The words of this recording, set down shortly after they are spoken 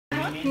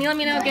Can you let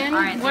me know again?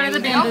 All right, what do the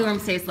bamboo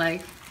worms taste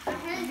like?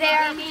 They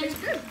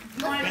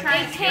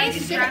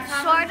taste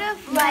sort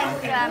of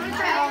like,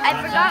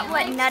 I forgot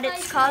what nut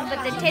it's called,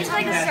 but they taste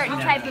like a certain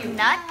type of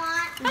nut,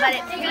 but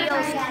it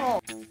feels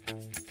cold.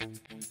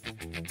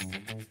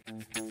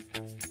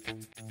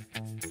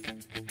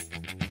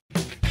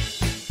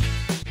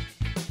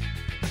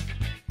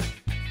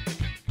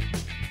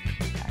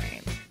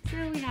 Alright,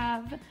 so we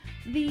have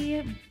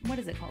the, what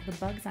is it called? The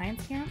Bug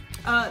Science Camp?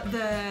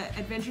 The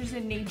Adventures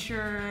in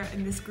Nature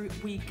in this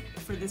week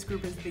for this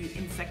group is the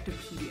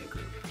Insectopedia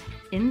group.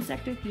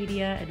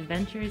 Insectopedia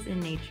Adventures in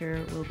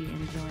Nature will be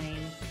enjoying.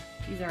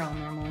 These are all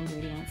normal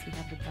ingredients. We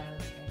have the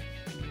bugs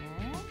right here,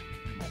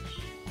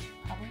 which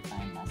I'll probably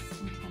find less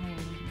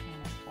intimidating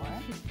container for.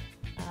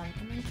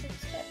 And then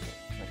Tricks Tips,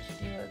 which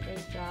do a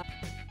great job.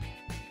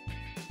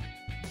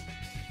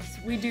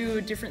 We do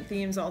different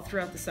themes all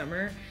throughout the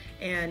summer,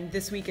 and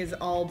this week is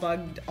all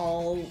bugged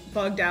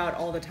out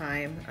all the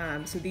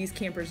time. So these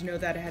campers know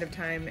that ahead of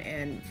time,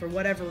 and for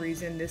whatever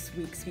reason this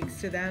week speaks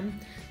to them.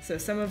 So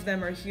some of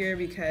them are here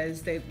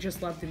because they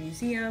just love the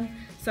museum.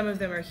 Some of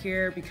them are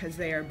here because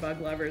they are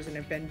bug lovers and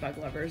have been bug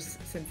lovers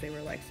since they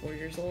were like 4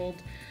 years old.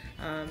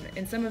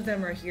 And some of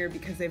them are here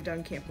because they've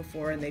done camp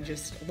before and they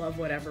just love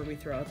whatever we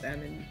throw at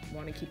them and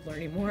want to keep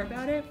learning more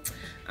about it.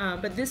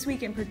 But this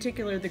week in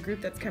particular, the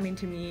group that's coming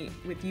to meet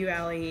with you,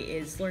 Allie,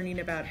 is learning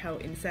about how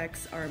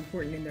insects are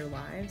important in their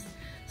lives.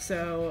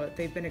 So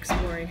they've been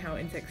exploring how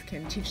insects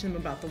can teach them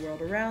about the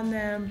world around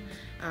them,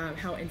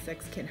 how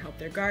insects can help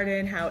their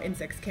garden, how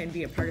insects can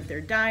be a part of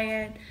their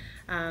diet.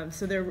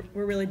 So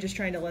we're really just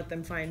trying to let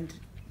them find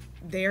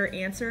their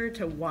answer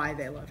to why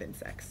they love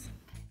insects.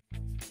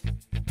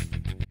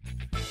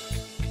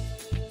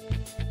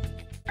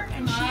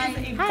 And she is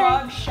a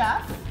bug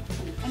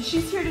chef, and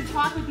she's here to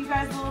talk with you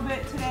guys a little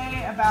bit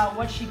today about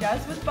what she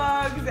does with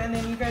bugs, and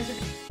then you guys are...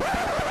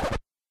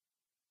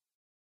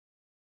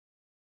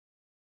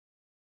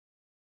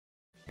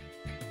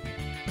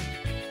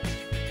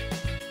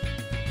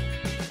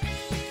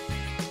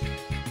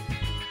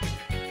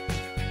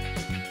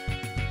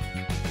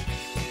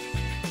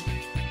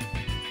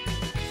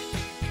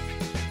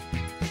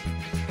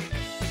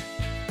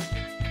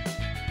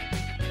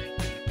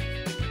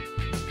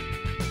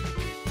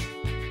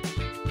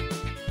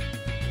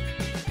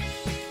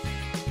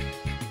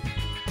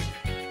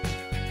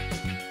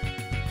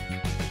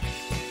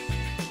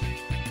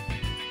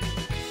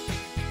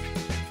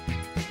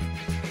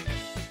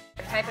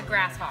 Type of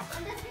grasshopper.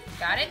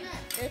 Got it?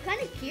 They're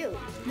kind of cute.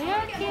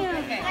 They're cute.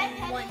 Okay.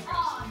 I'm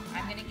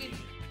gonna give you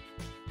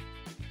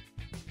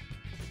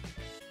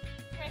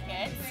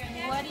crickets.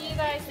 What do you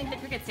guys think the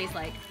crickets taste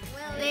like?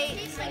 They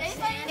taste like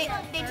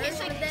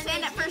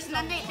sand at first, and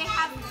then they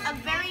have a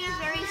very,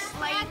 very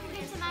slight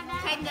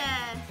kind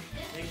of,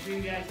 Make sure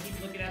you guys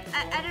keep looking at the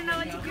I don't know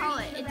what to call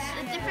it. It's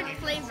a different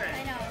flavor.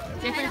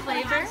 Different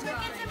flavor?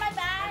 Crickets in my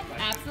bag.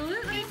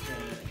 Absolutely.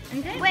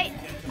 Okay. Wait.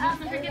 You want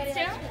some crickets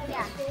too?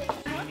 Yeah.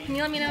 Can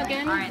you let me know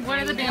again? All right, what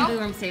do the bamboo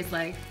worms taste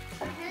like?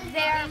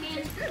 They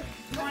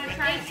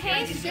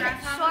taste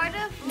sort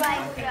of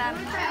like,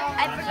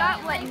 I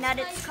forgot what nut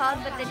it's called,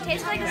 but they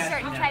taste like a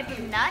certain type of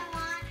nut.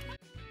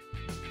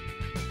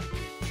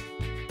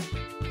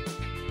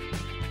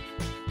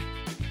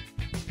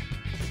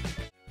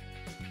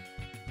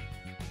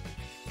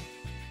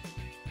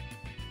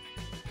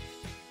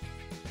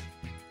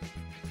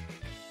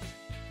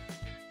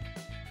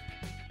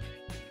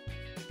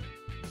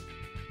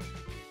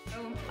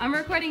 I'm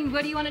recording.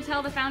 What do you want to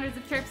tell the founders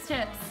of Chirps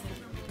Tips?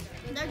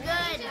 They're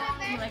good.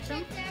 You like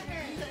them?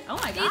 Oh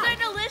my These god. are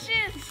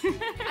delicious.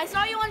 I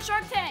saw you on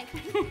Shark Tank.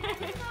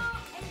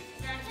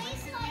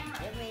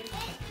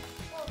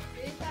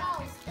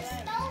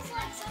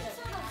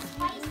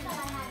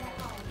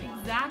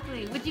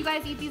 Exactly. Would you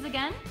guys eat these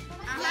again?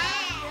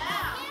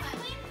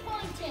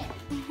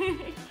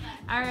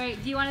 All right.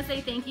 Do you want to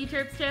say thank you,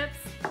 Chirps Tips?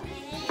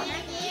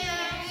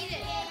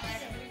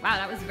 Wow,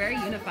 that was very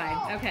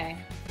unified. Okay.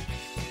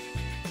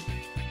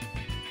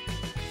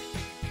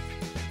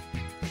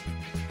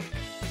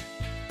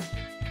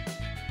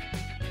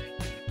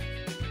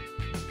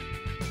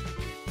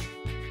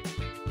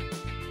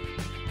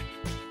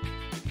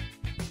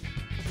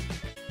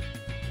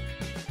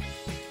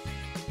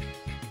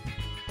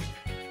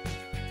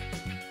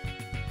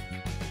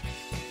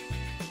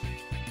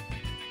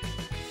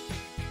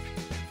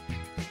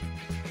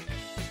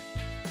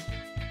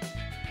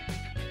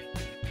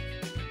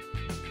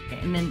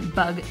 And then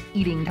bug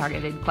eating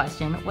targeted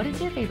question. What is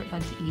your favorite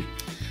bug to eat?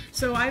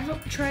 So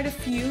I've tried a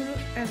few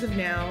as of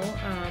now.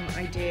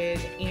 I did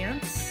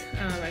ants.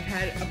 I've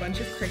had a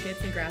bunch of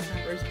crickets and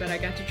grasshoppers, but I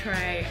got to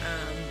try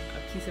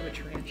a piece of a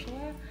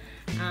tarantula,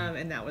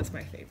 and that was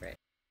my favorite.